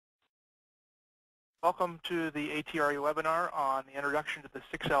Welcome to the ATRE webinar on the introduction to the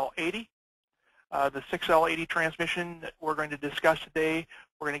 6L80. The 6L80 transmission that we're going to discuss today,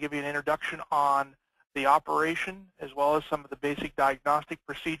 we're going to give you an introduction on the operation as well as some of the basic diagnostic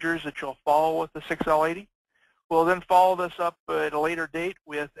procedures that you'll follow with the 6L80. We'll then follow this up at a later date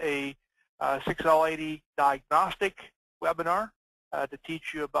with a 6L80 diagnostic webinar to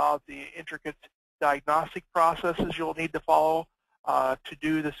teach you about the intricate diagnostic processes you'll need to follow to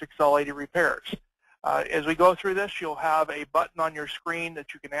do the 6L80 repairs. As we go through this, you'll have a button on your screen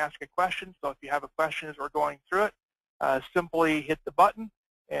that you can ask a question. So if you have a question as we're going through it, simply hit the button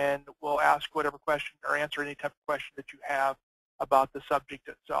and we'll ask whatever question or answer any type of question that you have about the subject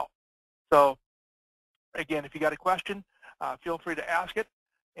itself. So again, if you got a question, feel free to ask it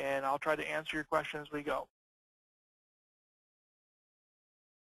and I'll try to answer your question as we go.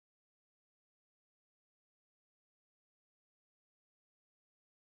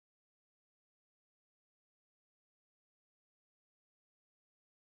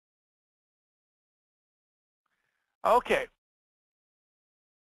 Okay.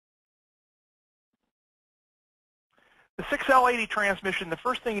 The 6L80 transmission, the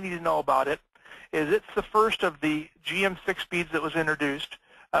first thing you need to know about it is it's the first of the GM 6-speeds that was introduced.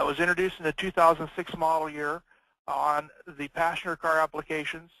 It was introduced in the 2006 model year on the passenger car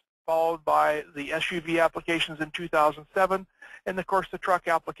applications, followed by the SUV applications in 2007, and of course the truck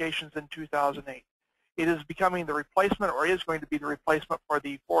applications in 2008. It is becoming the replacement, or is going to be the replacement, for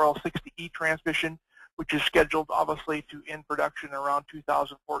the 4L60E transmission, which is scheduled obviously to end production around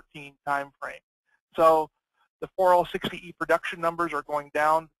 2014 timeframe. So the 4L60E production numbers are going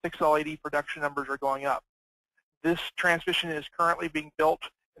down, 6L80 production numbers are going up. This transmission is currently being built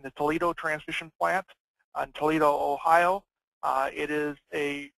in the Toledo transmission plant in Toledo, Ohio. It is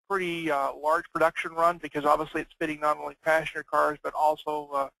a pretty large production run because obviously it's fitting not only passenger cars but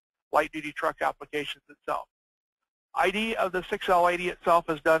also light-duty truck applications itself. ID of the 6L80 itself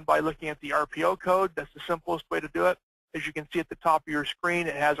is done by looking at the RPO code. That's the simplest way to do it. As you can see at the top of your screen,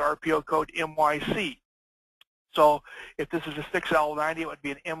 it has RPO code MYC. So if this is a 6L90, it would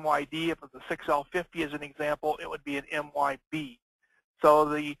be an MYD. If it's a 6L50 as an example, it would be an MYB. So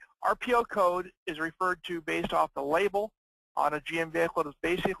the RPO code is referred to based off the label on a GM vehicle. It is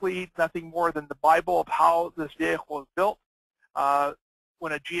basically nothing more than the Bible of how this vehicle is built.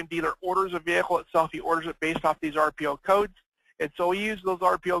 When a GM dealer orders a vehicle itself, he orders it based off these RPO codes. And so we use those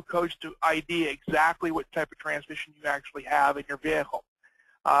RPO codes to ID exactly what type of transmission you actually have in your vehicle.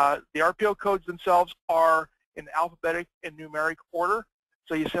 The RPO codes themselves are in alphabetic and numeric order.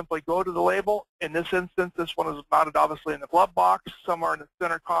 So you simply go to the label. In this instance, this one is mounted obviously in the glove box. Some are in the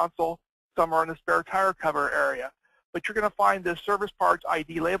center console. Some are in the spare tire cover area. But you're going to find this service parts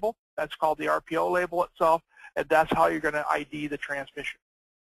ID label. That's called the RPO label itself. And that's how you're going to ID the transmission.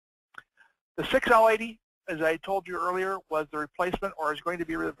 The 6L80, as I told you earlier, was the replacement, or is going to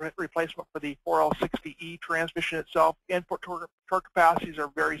be the replacement for the 4L60E transmission itself. Input torque capacities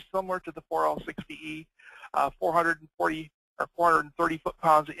are very similar to the 4L60E, 440 or 430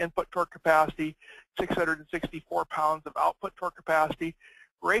 foot-pounds of input torque capacity, 664 pounds of output torque capacity.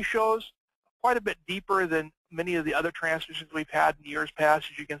 Ratios quite a bit deeper than many of the other transmissions we've had in years past.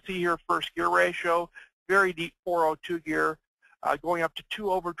 As you can see here, first gear ratio, very deep 402 gear. Going up to 2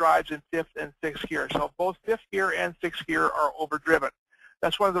 overdrives in 5th and 6th gear. So both 5th gear and 6th gear are overdriven.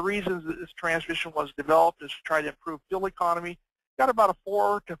 That's one of the reasons that this transmission was developed, is to try to improve fuel economy. Got about a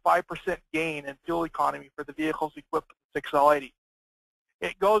 4 to 5% gain in fuel economy for the vehicles equipped with the 6L80.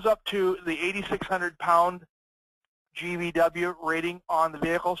 It goes up to the 8,600 pound GVW rating on the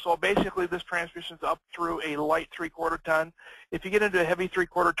vehicle. So basically this transmission is up through a light 3/4 ton. If you get into a heavy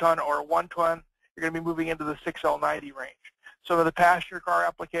 3/4 ton or a 1 ton, you're going to be moving into the 6L90 range. So in the passenger car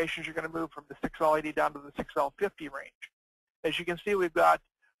applications, you're going to move from the 6L80 down to the 6L50 range. As you can see, we've got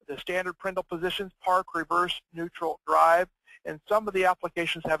the standard prindle positions, park, reverse, neutral, drive, and some of the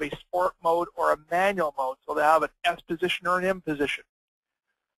applications have a sport mode or a manual mode, so they have an S position or an M position.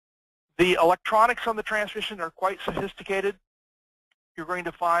 The electronics on the transmission are quite sophisticated. You're going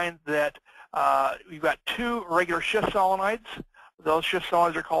to find that we've got 2 regular shift solenoids. Those shift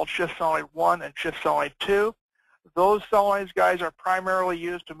solenoids are called shift solenoid 1 and shift solenoid 2. Those solenoids, guys, are primarily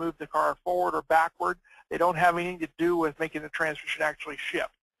used to move the car forward or backward. They don't have anything to do with making the transmission actually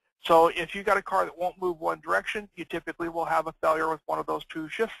shift. So if you've got a car that won't move one direction, you typically will have a failure with one of those 2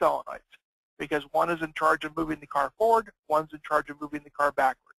 shift solenoids, because one is in charge of moving the car forward, one's in charge of moving the car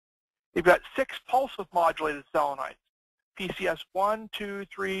backward. You've got 6 pulse width modulated solenoids, PCS 1, 2,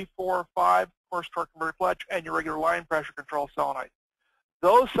 3, 4, 5, horse torque converter clutch, and your regular line pressure control solenoid.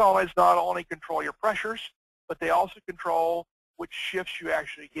 Those solenoids not only control your pressures, but they also control which shifts you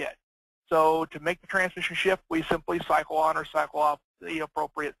actually get. So to make the transmission shift, we simply cycle on or cycle off the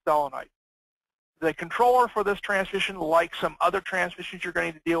appropriate solenoid. The controller for this transmission, like some other transmissions you're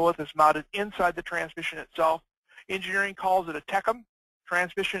going to deal with, is mounted inside the transmission itself. Engineering calls it a TECM,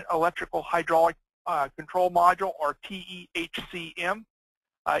 Transmission Electrical Hydraulic Control Module, or TEHCM.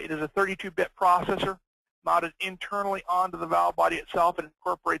 It is a 32-bit processor mounted internally onto the valve body itself. It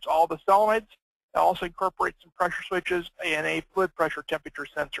incorporates all the solenoids. It also incorporates some pressure switches and a fluid pressure temperature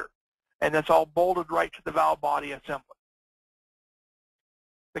sensor. And that's all bolted right to the valve body assembly.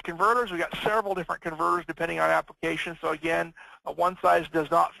 The converters, we've got several different converters depending on application. So again, one size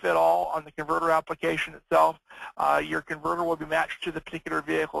does not fit all on the converter application itself. Your converter will be matched to the particular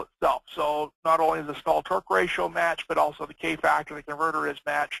vehicle itself. So not only is the stall-torque ratio matched, but also the K-factor of the converter is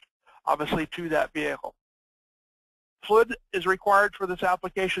matched, obviously, to that vehicle. Fluid is required for this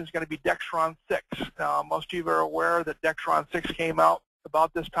application. It's going to be Dextron 6. Now, most of you are aware that Dextron 6 came out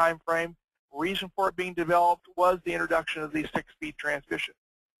about this time frame. The reason for it being developed was the introduction of the 6-speed transmission.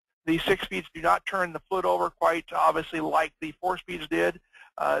 These 6 speeds do not turn the fluid over quite obviously like the 4 speeds did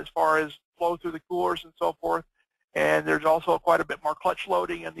as far as flow through the coolers and so forth. And there's also quite a bit more clutch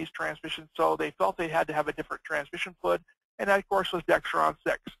loading in these transmissions, so they felt they had to have a different transmission fluid, and that, of course, was Dextron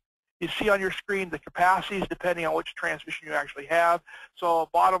 6. You see on your screen the capacities depending on which transmission you actually have. So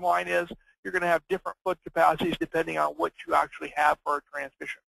bottom line is you're going to have different fluid capacities depending on what you actually have for a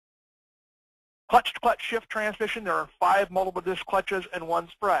transmission. Clutch-to-clutch shift transmission, there are 5 multiple disc clutches and 1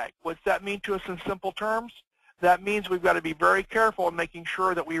 sprag. What's that mean to us in simple terms? That means we've got to be very careful in making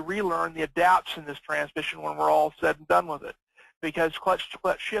sure that we relearn the adapts in this transmission when we're all said and done with it. Because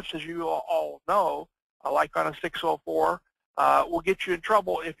clutch-to-clutch shifts, as you all know, like on a 604, will get you in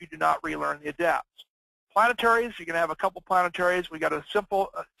trouble if you do not relearn the adapts. Planetaries, you can have a couple planetaries. We got a simple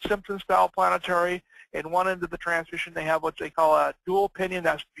Simpson-style planetary. In one end of the transmission, they have what they call a dual pinion.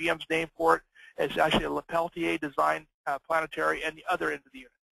 That's GM's name for it. It's actually a Lepeltier designed planetary, and the other end of the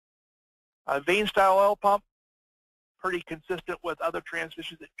unit. Vane-style oil pump, pretty consistent with other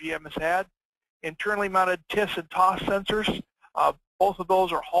transmissions that GM has had. Internally mounted TIS and TOS sensors. Both of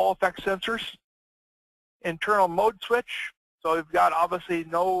those are Hall effect sensors. Internal mode switch. So we've got obviously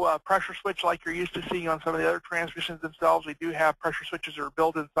no pressure switch like you're used to seeing on some of the other transmissions themselves. We do have pressure switches that are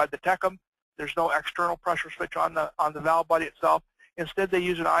built inside the TECM. There's no external pressure switch on the valve body itself. Instead, they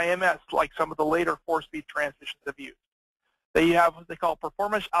use an IMS like some of the later 4-speed transmissions have used. They have what they call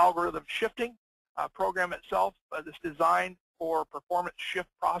performance algorithm shifting program itself that's designed for performance shift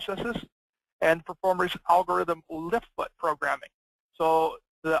processes, and performance algorithm lift foot programming. So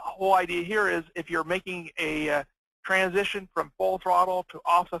the whole idea here is if you're making a transition from full throttle to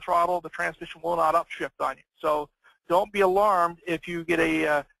off the throttle, the transmission will not upshift on you. So don't be alarmed if you get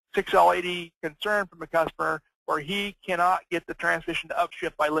a 6L80 concern from a customer where he cannot get the transmission to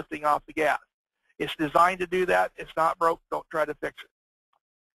upshift by lifting off the gas. It's designed to do that. It's not broke. Don't try to fix it.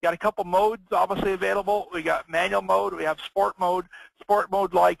 Got a couple modes obviously available. We got manual mode. We have sport mode. Sport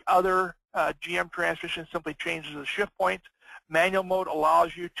mode, like other GM transmissions, simply changes the shift points. Manual mode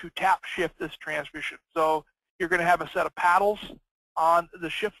allows you to tap shift this transmission. So you're going to have a set of paddles on the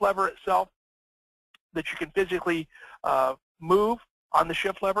shift lever itself that you can physically move on the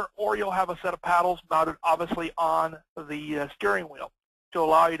shift lever, or you'll have a set of paddles mounted obviously on the steering wheel to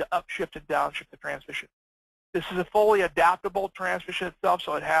allow you to upshift and downshift the transmission. This is a fully adaptable transmission itself,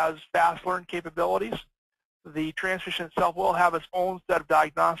 so it has fast learn capabilities. The transmission itself will have its own set of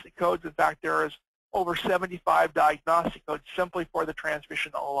diagnostic codes. In fact, there is over 75 diagnostic codes simply for the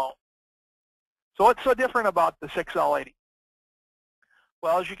transmission alone. So what's so different about the 6L80?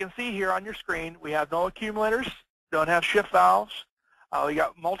 Well, as you can see here on your screen, we have no accumulators, don't have shift valves. We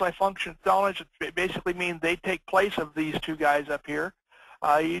got multifunction solenoids, which basically means they take place of these two guys up here.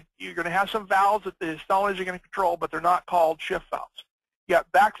 You're going to have some valves that the solenoids are going to control, but they're not called shift valves. You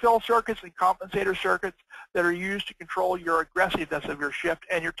got backfill circuits and compensator circuits that are used to control your aggressiveness of your shift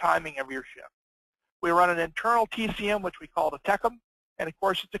and your timing of your shift. We run an internal TCM, which we call the TECM, and of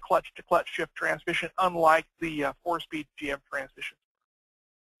course it's a clutch-to-clutch shift transmission, unlike the 4-speed GM transmission.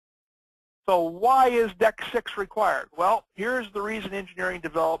 So why is DEX 6 required? Well, here's the reason engineering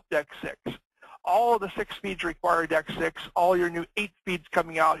developed DEX 6. All of the 6 speeds require DEX 6. All your new 8 speeds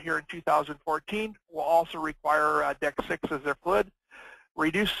coming out here in 2014 will also require DEX 6 as their fluid.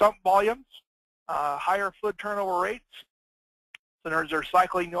 Reduced sump volumes, higher fluid turnover rates, so they're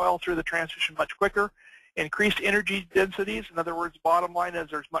cycling oil through the transmission much quicker. Increased energy densities, in other words, bottom line is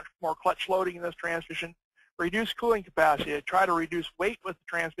there's much more clutch loading in this transmission. Reduce cooling capacity. They try to reduce weight with the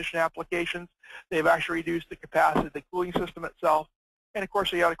transmission applications. They've actually reduced the capacity of the cooling system itself. And of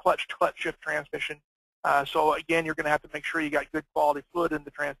course, they got a clutch-to-clutch shift transmission. So again, you're going to have to make sure you got good quality fluid in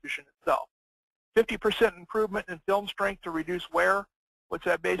the transmission itself. 50% improvement in film strength to reduce wear. What's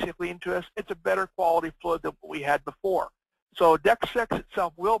that basically mean to us? It's a better quality fluid than what we had before. So Deck 6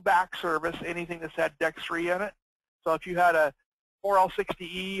 itself will back service anything that's had Deck 3 in it. So if you had a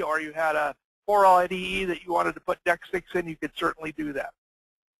 4L60E or you had a 4L80E that you wanted to put Deck 6 in, you could certainly do that.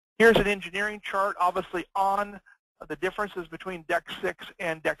 Here's an engineering chart, obviously on the differences between Deck 6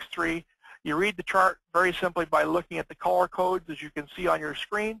 and Deck 3. You read the chart very simply by looking at the color codes, as you can see on your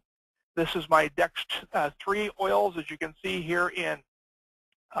screen. This is my Deck 3 oils, as you can see here in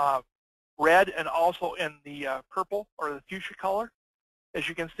red and also in the purple or the fuchsia color. As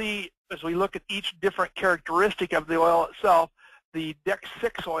you can see, as we look at each different characteristic of the oil itself, the Deck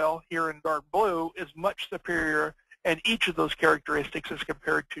 6 oil here in dark blue is much superior in each of those characteristics as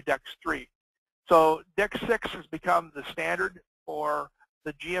compared to Deck 3. So Deck 6 has become the standard for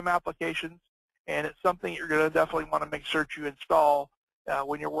the GM applications, and it's something you're going to definitely want to make sure you install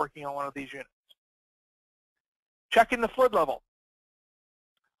when you're working on one of these units. Checking the fluid level.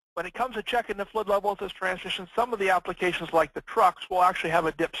 When it comes to checking the fluid level with this transmission, some of the applications like the trucks will actually have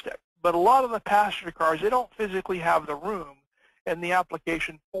a dipstick. But a lot of the passenger cars, they don't physically have the room in the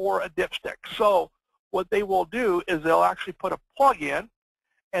application for a dipstick. So what they will do is they'll actually put a plug in,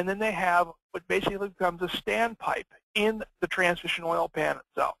 and then they have what basically becomes a standpipe in the transmission oil pan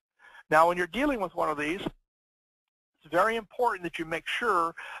itself. Now when you're dealing with one of these, it's very important that you make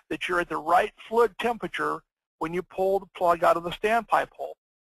sure that you're at the right fluid temperature when you pull the plug out of the standpipe hole.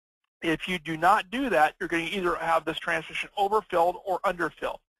 If you do not do that, you're going to either have this transmission overfilled or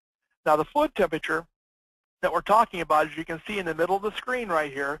underfilled. Now the fluid temperature that we're talking about, as you can see in the middle of the screen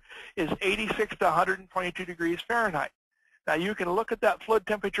right here, is 86 to 122 degrees Fahrenheit. Now you can look at that fluid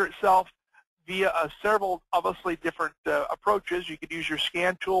temperature itself via several, obviously, different approaches. You could use your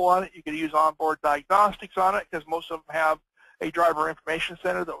scan tool on it. You could use onboard diagnostics on it, because most of them have a driver information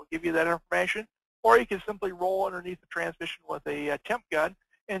center that will give you that information. Or you can simply roll underneath the transmission with a temp gun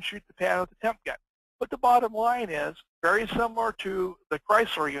and shoot the pan with the temp gun. But the bottom line is, very similar to the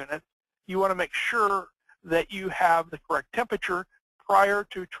Chrysler unit, you want to make sure that you have the correct temperature prior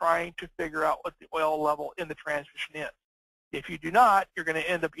to trying to figure out what the oil level in the transmission is. If you do not, you're going to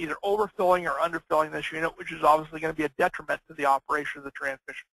end up either overfilling or underfilling this unit, which is obviously going to be a detriment to the operation of the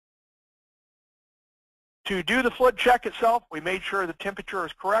transmission. To do the fluid check itself, we made sure the temperature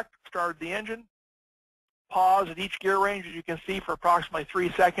is correct, started the engine, pause at each gear range, as you can see, for approximately 3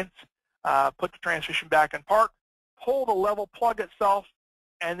 seconds, put the transmission back in park, pull the level plug itself,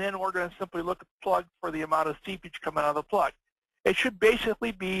 and then we're going to simply look at the plug for the amount of seepage coming out of the plug. It should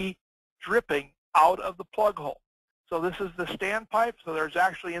basically be dripping out of the plug hole. So this is the standpipe, so there's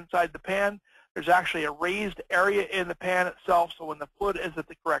actually inside the pan, there's actually a raised area in the pan itself, so when the fluid is at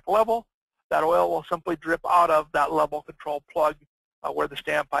the correct level, that oil will simply drip out of that level control plug where the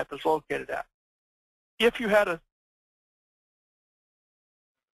standpipe is located at. If you had a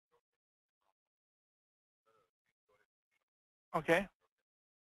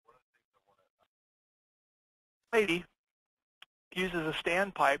lady uses a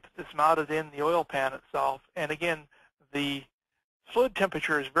standpipe that's mounted in the oil pan itself, and again, the fluid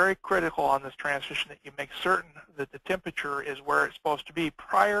temperature is very critical on this transmission, that you make certain that the temperature is where it's supposed to be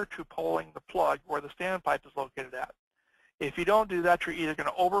prior to pulling the plug where the standpipe is located at. If you don't do that, you're either going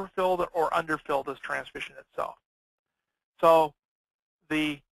to overfill it or underfill this transmission itself. So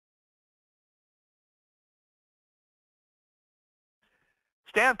the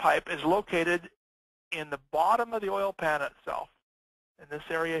standpipe is located in the bottom of the oil pan itself, in this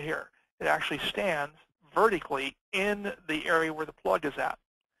area here. It actually stands vertically in the area where the plug is at.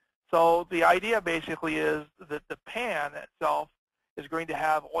 So the idea basically is that the pan itself is going to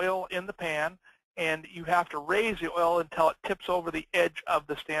have oil in the pan, and you have to raise the oil until it tips over the edge of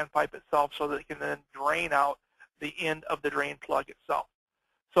the standpipe itself so that it can then drain out the end of the drain plug itself.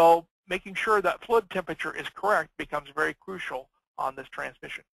 So making sure that fluid temperature is correct becomes very crucial on this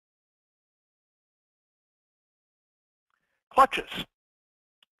transmission. Clutches.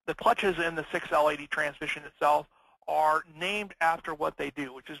 The clutches in the 6L80 transmission itself are named after what they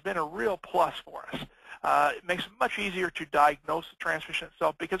do, which has been a real plus for us. It makes it much easier to diagnose the transmission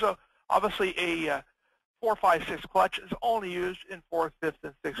itself, because obviously a 4-5-6 clutch is only used in 4th, 5th,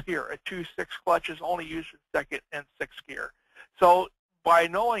 and 6th gear. A 2-6 clutch is only used in 2nd and 6th gear. So by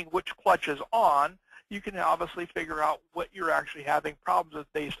knowing which clutch is on, you can obviously figure out what you're actually having problems with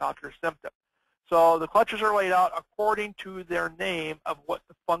based off your symptom. So the clutches are laid out according to their name of what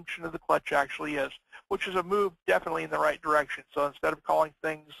the function of the clutch actually is, which is a move definitely in the right direction. So instead of calling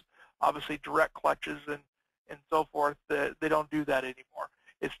things obviously direct clutches and so forth, they don't do that anymore.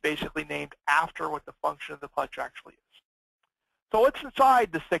 It's basically named after what the function of the clutch actually is. So what's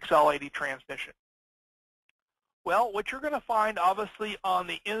inside the 6L80 transmission? Well, what you're going to find, obviously, on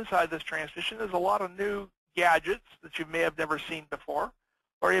the inside of this transmission is a lot of new gadgets that you may have never seen before,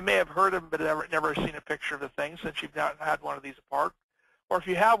 or you may have heard of them but never seen a picture of the thing since you've not had one of these apart. Or if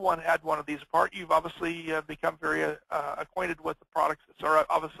you have had one of these apart, you've obviously become very acquainted with the products that are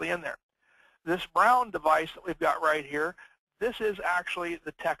obviously in there. This brown device that we've got right here, this is actually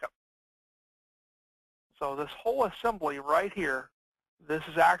the Tecum. So this whole assembly right here, this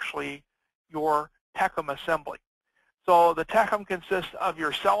is actually your Tecum assembly. So the Tecum consists of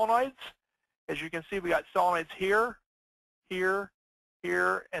your solenoids. As you can see, we got solenoids here, here,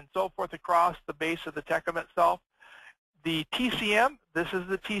 here, and so forth across the base of the Tecum itself. The TCM, this is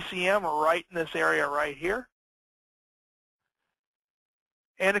the TCM right in this area right here.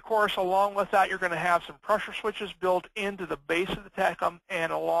 And of course, along with that, you're going to have some pressure switches built into the base of the Tecum,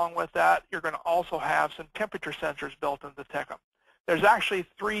 and along with that, you're going to also have some temperature sensors built into the Tecum. There's actually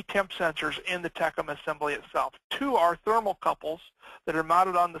 3 temp sensors in the Tecum assembly itself. 2 are thermocouples that are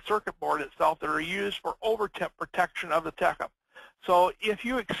mounted on the circuit board itself that are used for over-temp protection of the Tecum. So if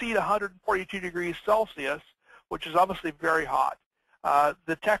you exceed 142 degrees Celsius, which is obviously very hot,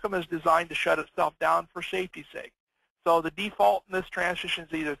 the Tecum is designed to shut itself down for safety's sake. So the default in this transmission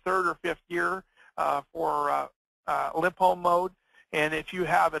is either 3rd or 5th gear for limp home mode. And if you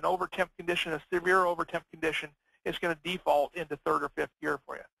have an over-temp condition, a severe over-temp condition, it's going to default into 3rd or 5th gear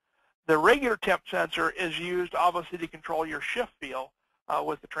for you. The regular temp sensor is used obviously to control your shift feel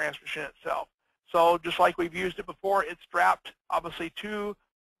with the transmission itself. So just like we've used it before, it's strapped obviously to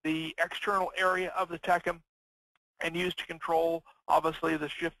the external area of the Tecum and used to control obviously the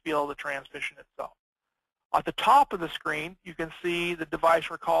shift feel of the transmission itself. At the top of the screen, you can see the device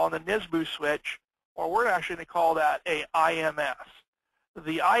we're calling the NISBU switch, or we're actually going to call that a IMS.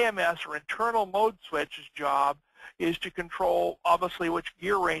 The IMS, or internal mode switch's job, is to control obviously which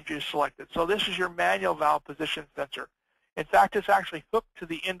gear range is selected. So this is your manual valve position sensor. In fact, it's actually hooked to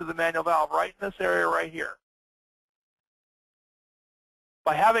the end of the manual valve right in this area right here.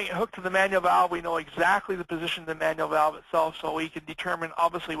 By having it hooked to the manual valve, we know exactly the position of the manual valve itself, so we can determine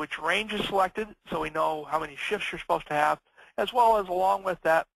obviously which range is selected, so we know how many shifts you're supposed to have, as well as along with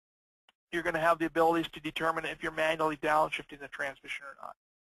that, you're going to have the abilities to determine if you're manually downshifting the transmission or not.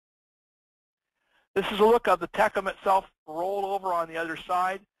 This is a look of the Tecum itself rolled over on the other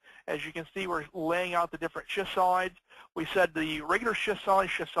side. As you can see, we're laying out the different shift solids. We said the regular shift solid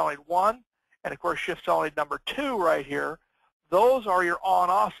 1, and of course shift solid number 2 right here. Those are your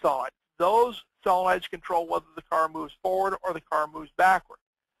on-off solids. Those solids control whether the car moves forward or the car moves backward.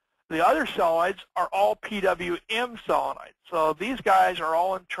 The other solids are all PWM solenoids. So these guys are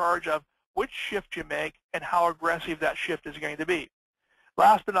all in charge of which shift you make and how aggressive that shift is going to be.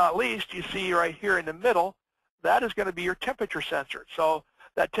 Last but not least, you see right here in the middle, that is going to be your temperature sensor. So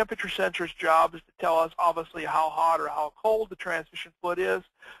that temperature sensor's job is to tell us obviously how hot or how cold the transmission fluid is,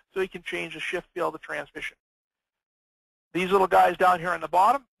 so you can change the shift feel of the transmission. These little guys down here on the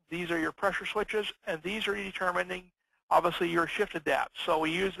bottom, these are your pressure switches, and these are determining obviously your shift adapt. So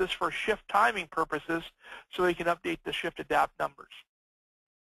we use this for shift timing purposes so we can update the shift adapt numbers.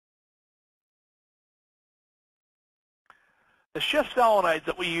 The shift solenoids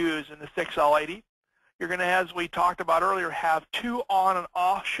that we use in the 6L80, you're going to, as we talked about earlier, have 2 on and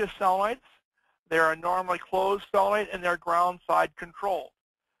off shift solenoids. They're a normally closed solenoid and they're ground side controlled.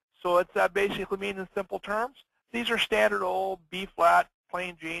 So what's that basically mean in simple terms? These are standard old B-flat,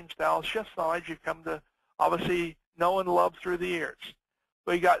 plain Jane style shift solenoids you've come to obviously know and love through the years.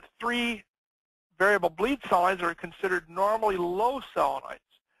 So you got 3 variable bleed solenoids that are considered normally low solenoids.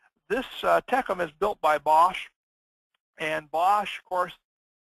 This Tecum is built by Bosch, and Bosch, of course,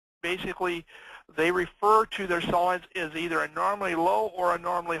 basically they refer to their solenoids as either a normally low or a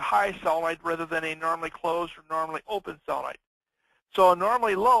normally high solenoid rather than a normally closed or normally open solenoid. So a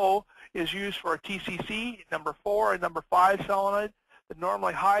normally low is used for a TCC, number 4 and number 5 solenoid. The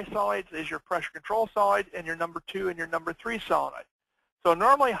normally high solenoid is your pressure control solenoid and your number 2 and your number 3 solenoid. So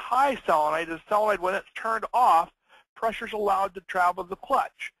normally high solenoid is solenoid when it's turned off, pressure is allowed to travel the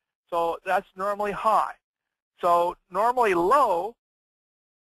clutch. So that's normally high. So normally low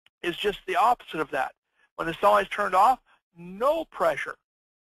is just the opposite of that. When the solenoid is turned off, no pressure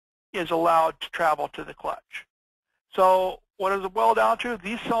is allowed to travel to the clutch. So what does it boil down to?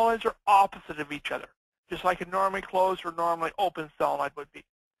 These solenoids are opposite of each other, just like a normally closed or normally open solenoid would be.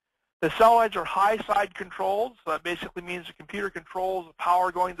 The solenoids are high side controlled, so that basically means the computer controls the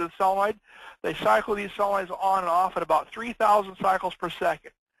power going to the solenoid. They cycle these solenoids on and off at about 3,000 cycles per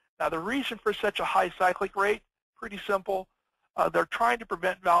second. Now the reason for such a high cyclic rate, pretty simple. they're trying to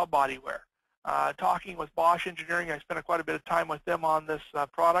prevent valve body wear. Talking with Bosch Engineering, I spent quite a bit of time with them on this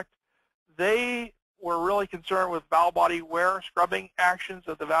product. They were really concerned with valve body wear, scrubbing actions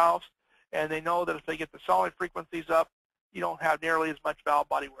of the valves, and they know that if they get the solenoid frequencies up, you don't have nearly as much valve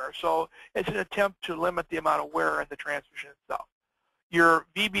body wear. So it's an attempt to limit the amount of wear in the transmission itself. Your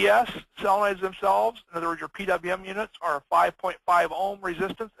VBS solenoids themselves, in other words, your PWM units, are 5.5 ohm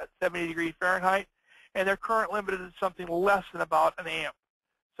resistance at 70 degrees Fahrenheit, and their current limited is something less than about an amp.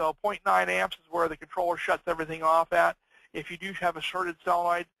 So 0.9 amps is where the controller shuts everything off at. If you do have a shorted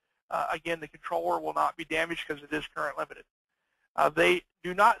solenoid, again, the controller will not be damaged because it is current limited. They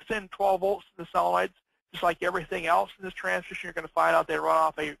do not send 12 volts to the solenoids. Just like everything else in this transmission, you're going to find out they run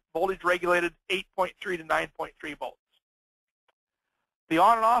off a voltage-regulated 8.3 to 9.3 volts. The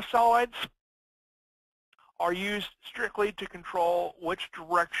on and off solenoids are used strictly to control which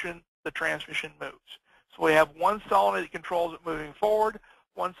direction the transmission moves. So we have one solenoid that controls it moving forward,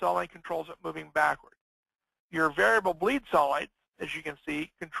 one solenoid controls it moving backward. Your variable bleed solenoids, as you can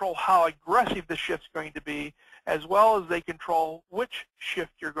see, control how aggressive the shift's going to be, as well as they control which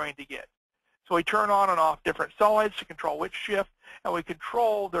shift you're going to get. So we turn on and off different solenoids to control which shift, and we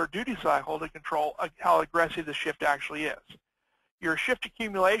control their duty cycle to control how aggressive the shift actually is. Your shift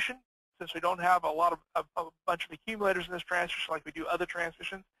accumulation, since we don't have a bunch of accumulators in this transmission like we do other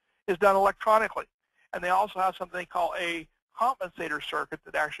transmissions, is done electronically. And they also have something they call a compensator circuit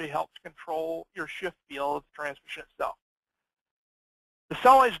that actually helps control your shift feel of the transmission itself. The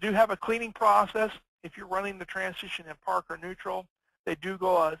solenoids do have a cleaning process. If you're running the transmission in park or neutral, they do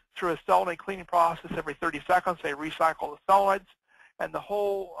go through a solenoid cleaning process every 30 seconds. They recycle the solenoids, and the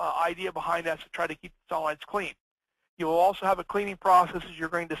whole idea behind that is to try to keep the solenoids clean. You will also have a cleaning process, as you're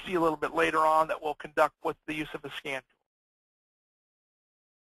going to see a little bit later on, that will conduct with the use of a scan tool.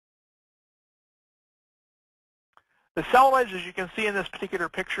 The solenoids, as you can see in this particular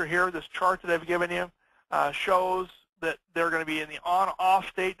picture here, this chart that I've given you, shows that they're going to be in the on-off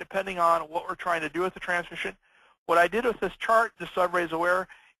state depending on what we're trying to do with the transmission. What I did with this chart, just so everybody's aware,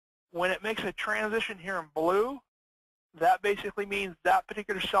 when it makes a transition here in blue, that basically means that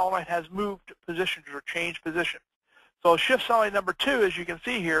particular solenoid has moved positions or changed positions. So shift solenoid number 2, as you can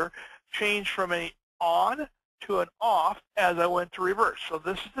see here, changed from an on to an off as I went to reverse. So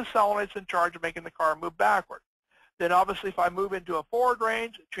this is the solenoid that's in charge of making the car move backward. Then obviously if I move into a forward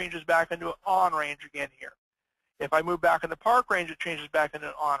range, it changes back into an on range again here. If I move back in the park range, it changes back into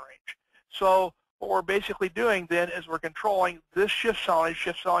an on range. So what we're basically doing then is we're controlling this shift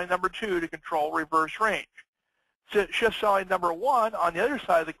solenoid number 2, to control reverse range. So shift solenoid number 1 on the other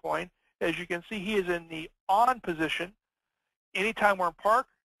side of the coin, as you can see, he is in the on position anytime we're in park,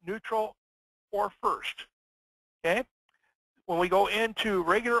 neutral, or first. Okay? When we go into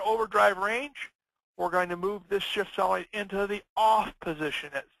regular overdrive range, we're going to move this shift solenoid into the off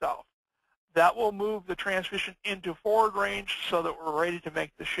position itself. That will move the transmission into forward range so that we're ready to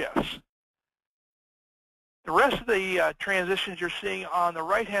make the shifts. The rest of the transitions you're seeing on the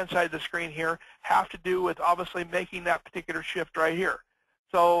right-hand side of the screen here have to do with obviously making that particular shift right here.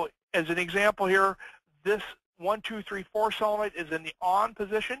 So as an example here, this 1, 2, 3, 4 solenoid is in the on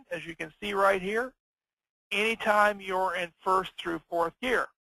position, as you can see right here, anytime you're in first through fourth gear.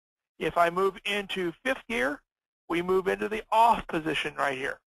 If I move into fifth gear, we move into the off position right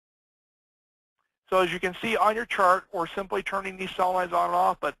here. So as you can see on your chart, we're simply turning these solenoids on and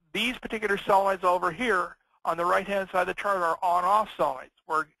off, but these particular solenoids over here on the right-hand side of the chart are on-off solenoids,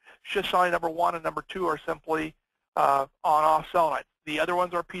 where shift solenoid number 1 and number 2 are simply on-off solenoids. The other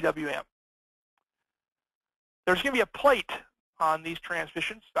ones are PWM. There's going to be a plate on these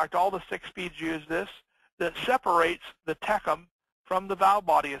transmissions. In fact, all the 6 speeds use this, that separates the TECM from the valve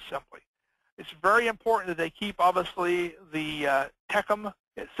body assembly. It's very important that they keep, obviously, the TECM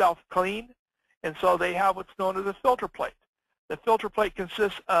itself clean, and so they have what's known as a filter plate. The filter plate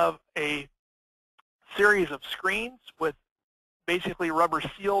consists of a series of screens with basically rubber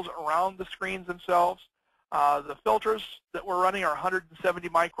seals around the screens themselves. The filters that we're running are 170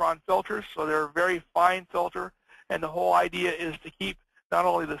 micron filters, so they're a very fine filter, and the whole idea is to keep not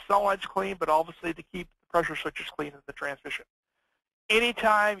only the solenoids clean, but obviously to keep the pressure switches clean in the transmission.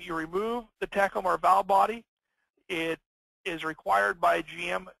 Anytime you remove the TECM or valve body, it is required by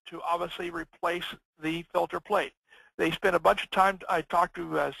GM to obviously replace the filter plate. They spent a bunch of time. I talked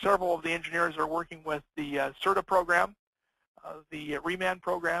to several of the engineers that are working with the CERTA program, the Reman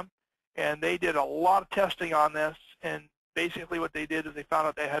program, and they did a lot of testing on this, and basically what they did is they found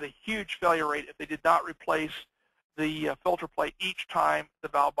out they had a huge failure rate if they did not replace the filter plate each time the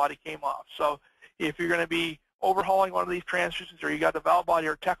valve body came off. So if you're going to be overhauling one of these transmissions, or you got the valve body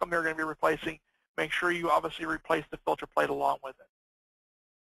or TECM you're going to be replacing, make sure you obviously replace the filter plate along with it.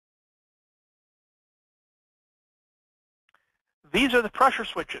 These are the pressure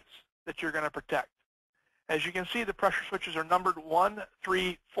switches that you're going to protect. As you can see, the pressure switches are numbered 1,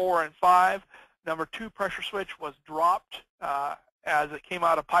 3, 4, and 5. Number 2 pressure switch was dropped as it came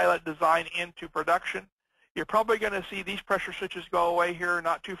out of pilot design into production. You're probably going to see these pressure switches go away here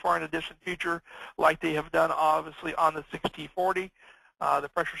not too far in the distant future, like they have done obviously on the 6T40. The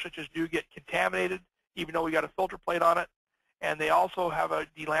pressure switches do get contaminated, even though we got a filter plate on it, and they also have a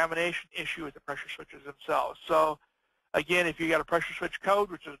delamination issue with the pressure switches themselves. So again, if you got a pressure switch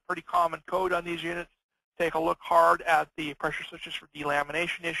code, which is a pretty common code on these units, take a look hard at the pressure switches for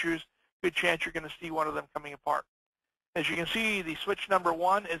delamination issues. Good chance you're going to see one of them coming apart. As you can see, the switch number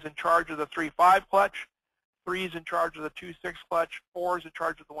 1 is in charge of the 3-5 clutch, 3 is in charge of the 2-6 clutch, 4 is in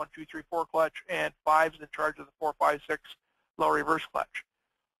charge of the 1-2-3-4 clutch, and 5 is in charge of the 4-5-6 low reverse clutch.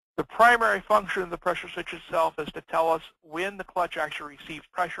 The primary function of the pressure switch itself is to tell us when the clutch actually receives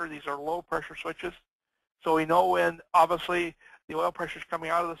pressure. These are low pressure switches. So we know when, obviously, the oil pressure is coming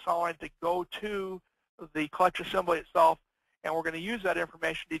out of the solenoid to go to the clutch assembly itself, and we're going to use that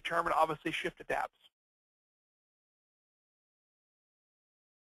information to determine, obviously, shift adapts.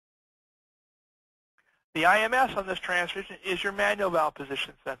 The IMS on this transmission is your manual valve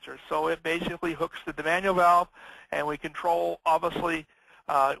position sensor. So it basically hooks to the manual valve, and we control, obviously,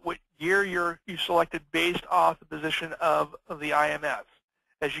 what gear you selected based off the position of the IMS.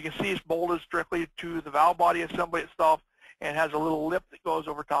 As you can see, it's bolted strictly to the valve body assembly itself and has a little lip that goes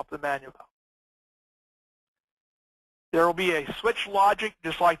over top of the manual valve. There will be a switch logic,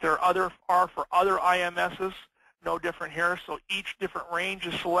 just like there are for other IMSs, no different here. So each different range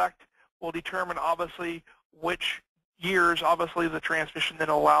you select will determine, obviously, which gears, obviously, the transmission then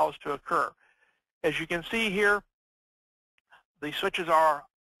allows to occur. As you can see here, the switches are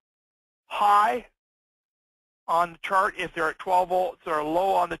high on the chart if they're at 12 volts. They're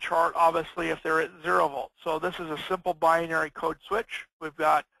low on the chart, obviously, if they're at 0 volts. So this is a simple binary code switch. We've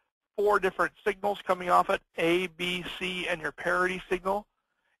got 4 different signals coming off it, A, B, C, and your parity signal.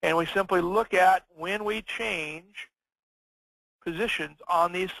 And we simply look at when we change positions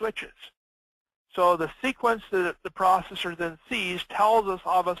on these switches. So the sequence that the processor then sees tells us,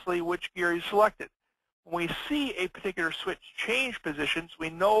 obviously, which gear is selected. When we see a particular switch change positions, we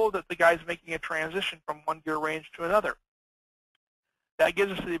know that the guy's making a transition from one gear range to another. That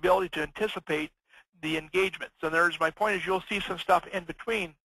gives us the ability to anticipate the engagement. So there's my point is you'll see some stuff in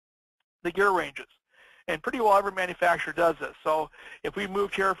between the gear ranges. And pretty well every manufacturer does this. So if we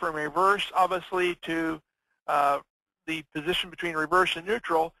moved here from reverse, obviously, to the position between reverse and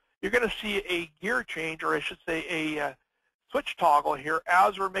neutral, you're going to see a gear change, or I should say a switch toggle here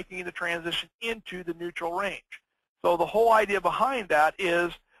as we're making the transition into the neutral range. So the whole idea behind that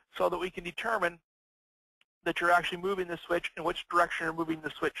is so that we can determine that you're actually moving the switch and which direction you're moving the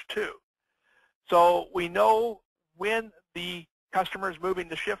switch to. So we know when the customer is moving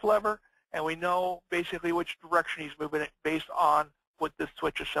the shift lever, and we know basically which direction he's moving it based on what this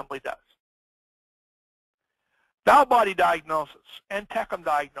switch assembly does. Valve body diagnosis and TECM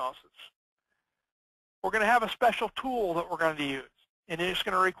diagnosis. We're going to have a special tool that we're going to use, and it's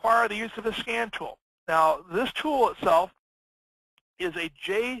going to require the use of a scan tool. Now, this tool itself is a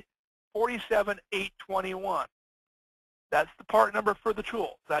J47821. That's the part number for the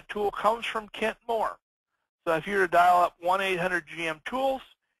tool. That tool comes from Kent Moore. So if you were to dial up 1-800-GM-TOOLS,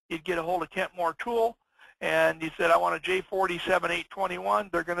 you'd get a hold of Kent Moore Tool, and you said, I want a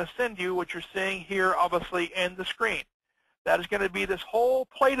J47821, they're going to send you what you're seeing here, obviously, in the screen. That is going to be this whole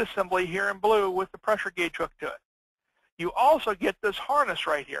plate assembly here in blue with the pressure gauge hooked to it. You also get this harness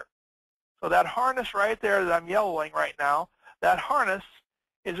right here. So that harness right there that I'm yellowing right now, that harness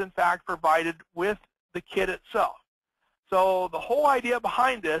is in fact provided with the kit itself. So the whole idea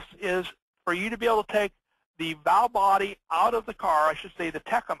behind this is for you to be able to take the valve body out of the car, I should say the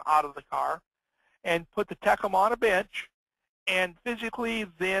TECM out of the car, and put the TECM on a bench and physically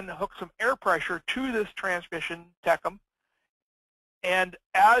then hook some air pressure to this transmission TECM. And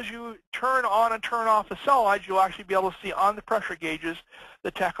as you turn on and turn off the solids, you'll actually be able to see on the pressure gauges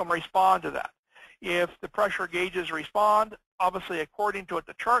the TECM respond to that. If the pressure gauges respond, obviously according to what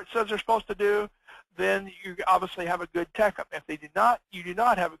the chart says they're supposed to do, then you obviously have a good TECM. If they do not, you do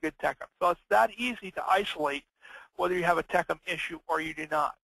not have a good TECM. So it's that easy to isolate whether you have a TECM issue or you do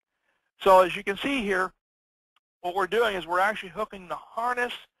not. So as you can see here, what we're doing is we're actually hooking the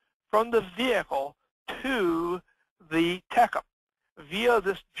harness from the vehicle to the TECM via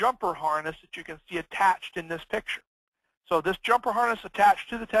this jumper harness that you can see attached in this picture. So this jumper harness attached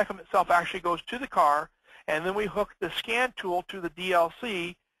to the TECM itself actually goes to the car, and then we hook the scan tool to the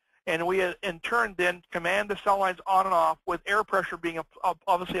DLC, And we, in turn, then command the cell lines on and off with air pressure being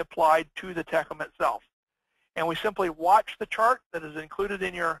obviously applied to the Tecum itself. And we simply watch the chart that is included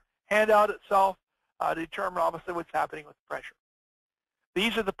in your handout itself to determine obviously what's happening with the pressure.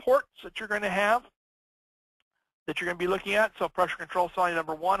 These are the ports that you're going to have, that you're going to be looking at. So pressure control cell line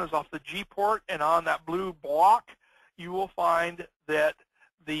number 1 is off the G port, and on that blue block, you will find that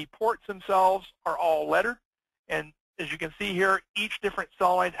the ports themselves are all lettered. And as you can see here, each different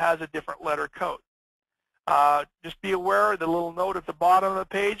cell line has a different letter code. Just be aware, the little note at the bottom of the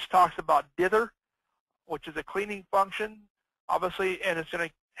page talks about dither, which is a cleaning function, obviously, and it's going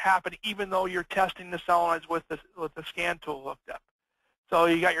to happen even though you're testing the cell lines with the scan tool hooked up. So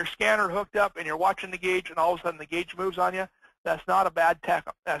you got your scanner hooked up and you're watching the gauge, and all of a sudden the gauge moves on you. That's not a bad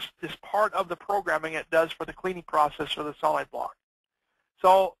Tecum. That's just part of the programming it does for the cleaning process for the cell line block.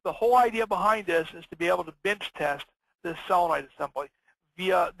 So the whole idea behind this is to be able to bench test this solenoid assembly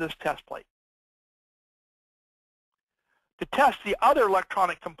via this test plate. To test the other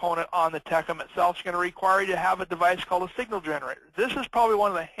electronic component on the Tecum itself is going to require you to have a device called a signal generator. This is probably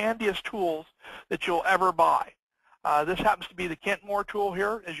one of the handiest tools that you'll ever buy. This happens to be the Kentmore tool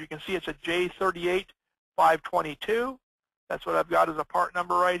here. As you can see, it's a J38522. That's what I've got as a part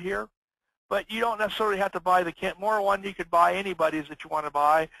number right here. But you don't necessarily have to buy the Kentmore one. You could buy anybody's that you want to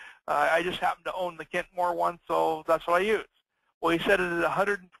buy. I just happen to own the Kentmore one, so that's what I use. We set it at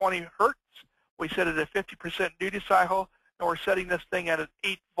 120 hertz. We set it at 50% duty cycle, and we're setting this thing at an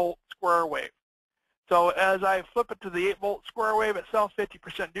 8-volt square wave. So as I flip it to the 8-volt square wave itself,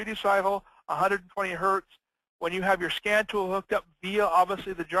 50% duty cycle, 120 hertz, when you have your scan tool hooked up via,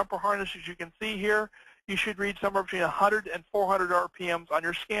 obviously, the jumper harness, as you can see here, you should read somewhere between 100 and 400 RPMs on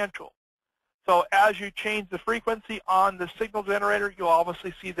your scan tool. So as you change the frequency on the signal generator, you'll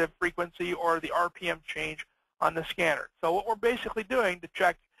obviously see the frequency or the RPM change on the scanner. So what we're basically doing to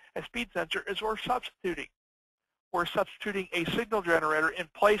check a speed sensor is we're substituting. We're substituting a signal generator in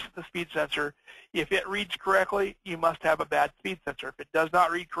place of the speed sensor. If it reads correctly, you must have a bad speed sensor. If it does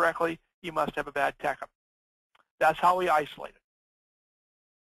not read correctly, you must have a bad Tecum. That's how we isolate it.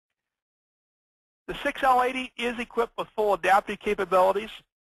 The 6L80 is equipped with full adaptive capabilities.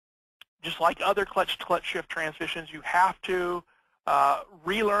 Just like other clutch-to-clutch shift transmissions, you have to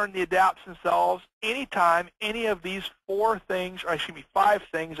relearn the adapts themselves anytime any of these 5 things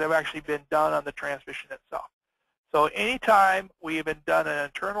have actually been done on the transmission itself. So anytime we have been done an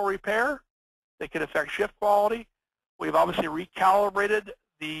internal repair that could affect shift quality, we've obviously recalibrated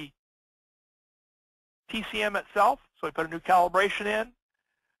the TCM itself, so we put a new calibration in.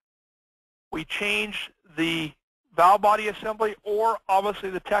 We changed the valve body assembly or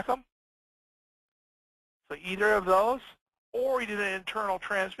obviously the Tecum. So either of those, or we did an internal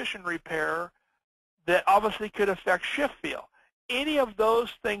transmission repair that obviously could affect shift feel. Any of those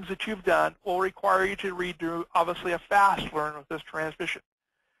things that you've done will require you to redo, obviously, a fast learn with this transmission.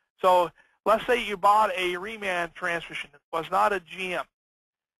 So let's say you bought a reman transmission that was not a GM.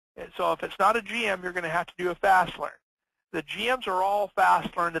 And so if it's not a GM, you're going to have to do a fast learn. The GMs are all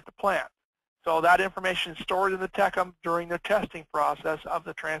fast learned at the plant. So that information is stored in the Tecum during the testing process of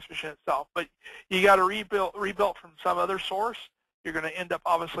the transmission itself. But you got to rebuild from some other source. You're going to end up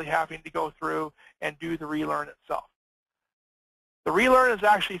obviously having to go through and do the relearn itself. The relearn is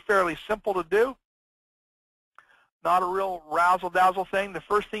actually fairly simple to do. Not a real razzle-dazzle thing. The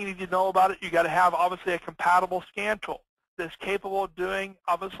first thing you need to know about it, you got to have obviously a compatible scan tool that's capable of doing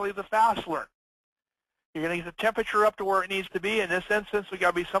obviously the fast learn. You're going to get the temperature up to where it needs to be. In this instance, we got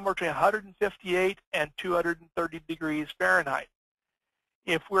to be somewhere between 158 and 230 degrees Fahrenheit.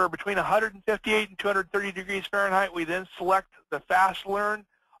 If we're between 158 and 230 degrees Fahrenheit, we then select the fast learn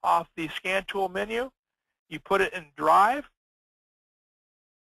off the scan tool menu. You put it in drive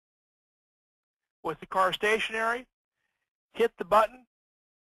with the car stationary, hit the button,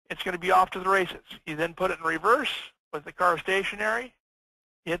 it's going to be off to the races. You then put it in reverse with the car stationary,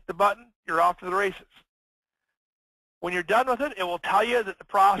 hit the button, you're off to the races. When you're done with it, it will tell you that the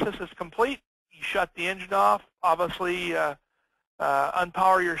process is complete. You shut the engine off, obviously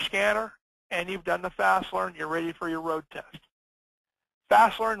unpower your scanner, and you've done the fast learn. You're ready for your road test.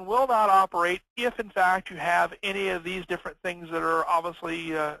 Fast learn will not operate if, in fact, you have any of these different things that are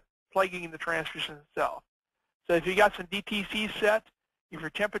obviously plaguing the transmission itself. So if you got some DTC set, if your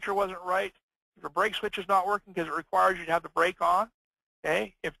temperature wasn't right, if your brake switch is not working because it requires you to have the brake on,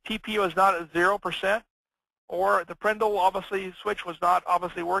 okay? If TP was not at 0%, or the Prindle obviously switch was not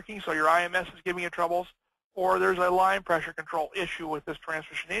obviously working, so your IMS is giving you troubles, or there's a line pressure control issue with this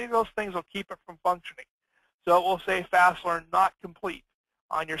transmission. Any of those things will keep it from functioning. So it will say fast learn not complete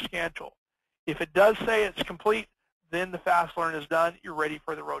on your scan tool. If it does say it's complete, then the fast learn is done. You're ready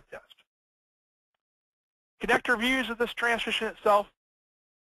for the road test. Connector views of this transmission itself.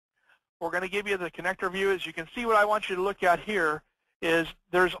 We're going to give you the connector view. As you can see, what I want you to look at here is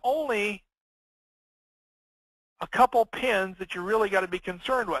there's only a couple pins that you really got to be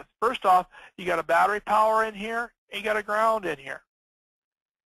concerned with. First off, you got a battery power in here, and you got a ground in here.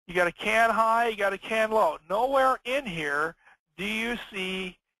 You got a CAN high, you got a CAN low. Nowhere in here do you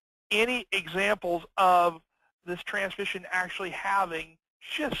see any examples of this transmission actually having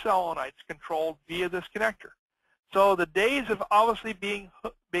shift solenoids controlled via this connector. So the days of obviously being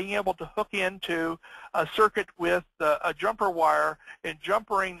able to hook into a circuit with a jumper wire and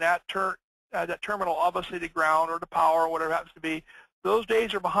jumpering that terminal obviously to ground or to power or whatever it happens to be, those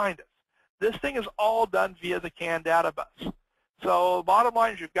days are behind us. This thing is all done via the CAN data bus. So the bottom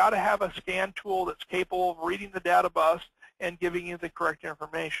line is you've got to have a scan tool that's capable of reading the data bus and giving you the correct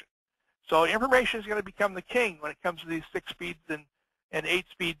information. So information is going to become the king when it comes to these 6-speed and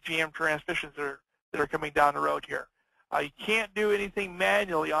 8-speed GM transmissions that are coming down the road here. You can't do anything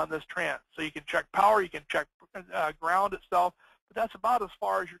manually on this trans. So you can check power, you can check ground itself, but that's about as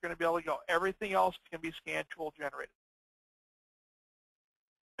far as you're going to be able to go. Everything else can be scan tool generated.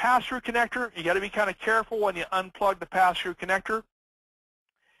 Pass-through connector, you got to be kind of careful when you unplug the pass-through connector.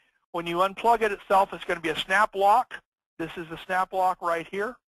 When you unplug it itself, it's going to be a snap lock. This is the snap lock right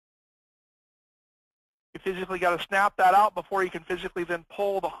here. You physically got to snap that out before you can physically then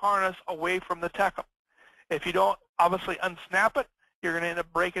pull the harness away from the Tecum. If you don't obviously unsnap it, you're going to end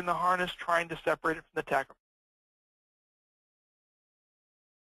up breaking the harness trying to separate it from the Tecum.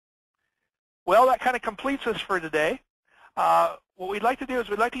 Well, that kind of completes us for today. What we'd like to do is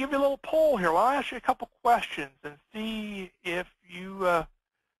we'd like to give you a little poll here. Well, I'll ask you a couple questions and see if you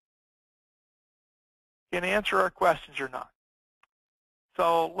can answer our questions or not.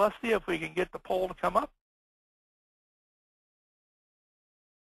 So let's see if we can get the poll to come up.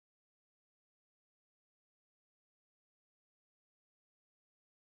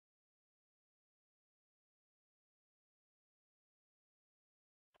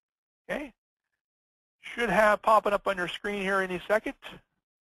 Okay. Should have popping up on your screen here any second.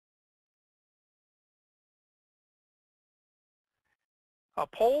 A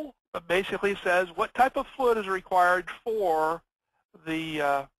poll that basically says what type of fluid is required for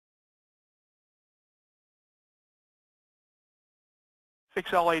the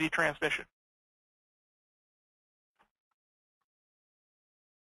 6L80 transmission.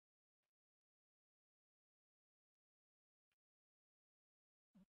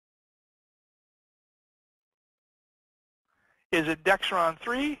 Is it Dexron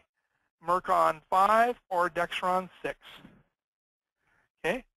 3, Mercon 5, or Dexron 6?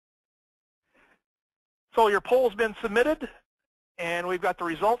 Okay. So your poll's been submitted, and we've got the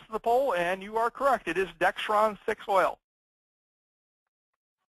results of the poll, and you are correct. It is Dexron 6 oil.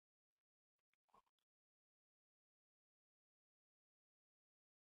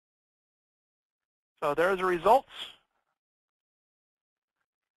 So there's the results.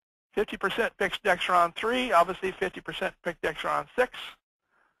 50% picked Dexron 3, obviously 50% picked Dexron 6.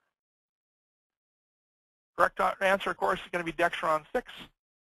 Correct answer, of course, is going to be Dexron 6.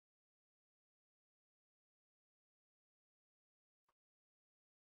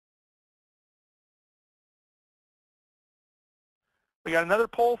 We got another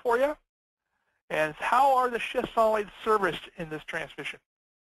poll for you, and it's how are the shift solids serviced in this transmission?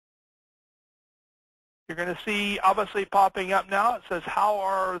 You're going to see obviously popping up now, it says how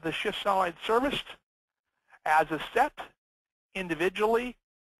are the shift solids serviced as a set, individually,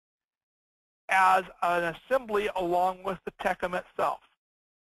 as an assembly along with the Tecum itself.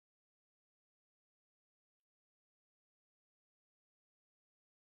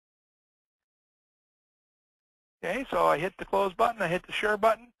 Okay, so I hit the close button, I hit the share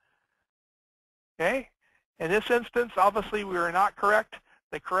button. Okay, in this instance, obviously we are not correct.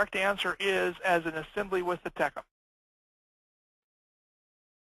 The correct answer is as an assembly with the Tecum.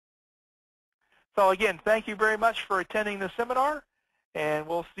 So again, thank you very much for attending the seminar, and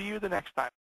we'll see you the next time.